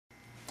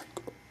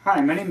Hi,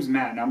 my name is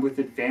Matt and I'm with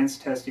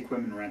Advanced Test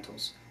Equipment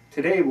Rentals.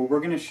 Today what we're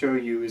going to show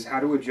you is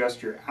how to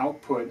adjust your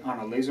output on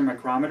a laser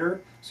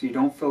micrometer so you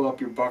don't fill up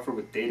your buffer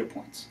with data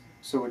points.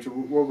 So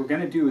what we're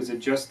going to do is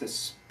adjust the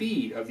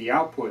speed of the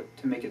output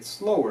to make it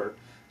slower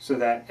so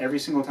that every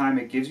single time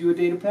it gives you a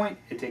data point,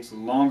 it takes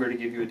longer to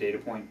give you a data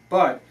point,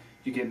 but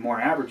you get more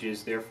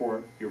averages,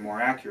 therefore you're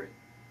more accurate.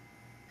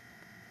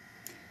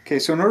 Okay,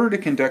 so in order to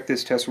conduct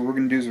this test, what we're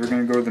going to do is we're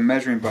going to go to the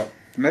measuring button.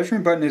 The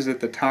measuring button is at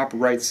the top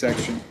right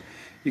section.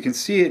 You can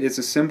see it's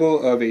a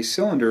symbol of a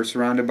cylinder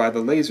surrounded by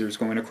the lasers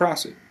going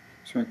across it.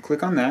 So we're going to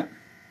click on that.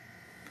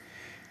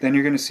 Then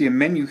you're going to see a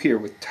menu here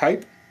with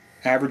type,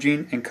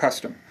 averaging, and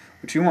custom.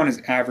 What you want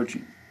is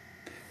averaging.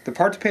 The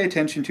part to pay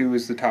attention to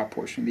is the top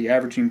portion, the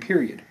averaging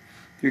period.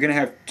 You're going to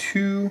have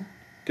two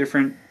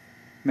different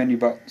menu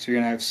buttons. You're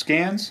going to have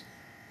scans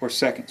or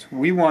seconds.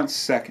 We want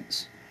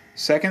seconds.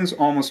 Seconds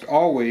almost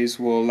always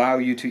will allow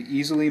you to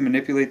easily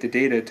manipulate the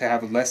data to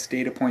have less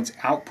data points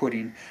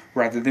outputting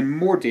rather than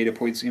more data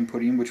points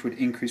inputting, which would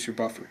increase your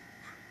buffer,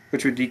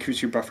 which would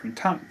decrease your buffering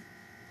time.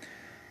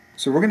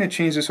 So we're going to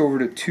change this over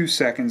to 2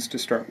 seconds to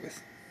start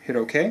with. Hit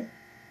OK.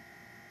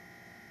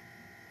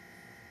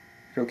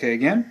 Hit OK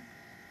again.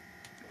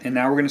 And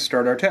now we're going to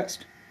start our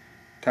test.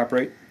 Top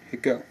right,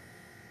 hit go.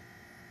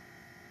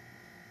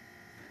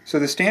 So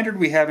the standard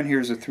we have in here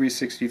is a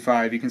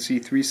 365. You can see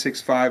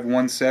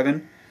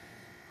 36517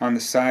 on the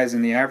size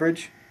and the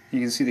average. You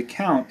can see the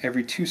count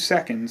every 2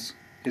 seconds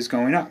is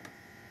going up.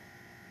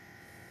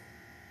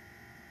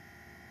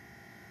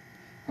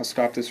 I'll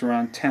stop this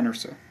around 10 or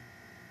so.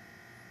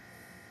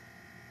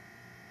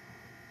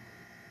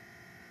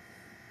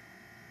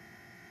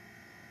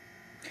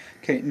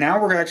 Okay,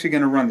 now we're actually going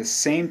to run the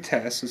same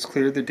test. Let's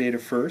clear the data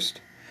first.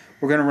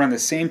 We're going to run the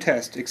same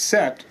test,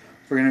 except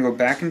we're going to go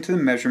back into the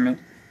measurement.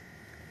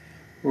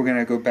 We're going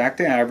to go back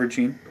to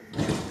averaging.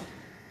 We're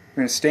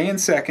going to stay in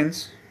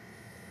seconds.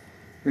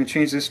 We're going to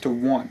change this to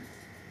 1.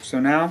 So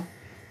now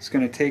it's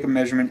going to take a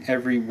measurement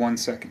every 1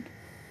 second.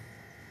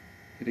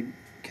 Hit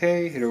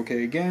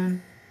OK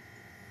again.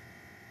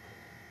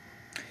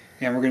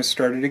 And we're going to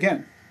start it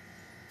again.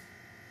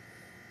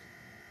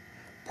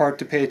 Part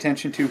to pay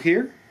attention to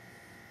here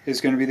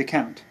is going to be the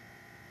count.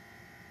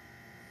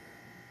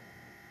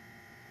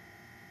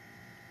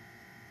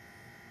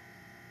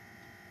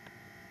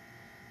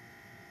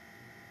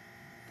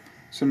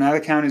 So now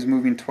the count is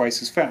moving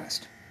twice as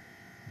fast.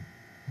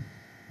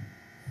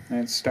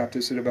 Let's stop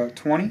this at about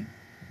 20.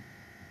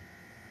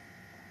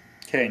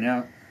 Okay,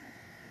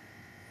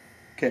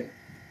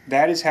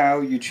 that is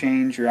how you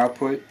change your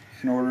output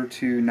in order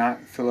to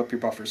not fill up your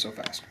buffer so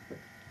fast.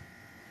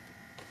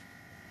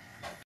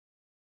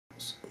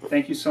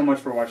 Thank you so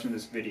much for watching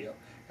this video.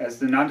 As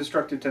the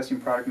Non-Destructive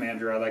Testing Product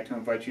Manager, I'd like to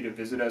invite you to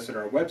visit us at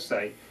our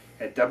website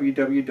at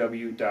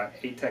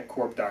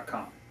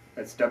www.atechcorp.com.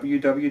 That's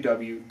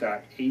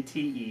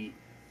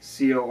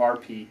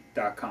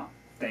www.atecorp.com.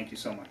 Thank you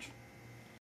so much.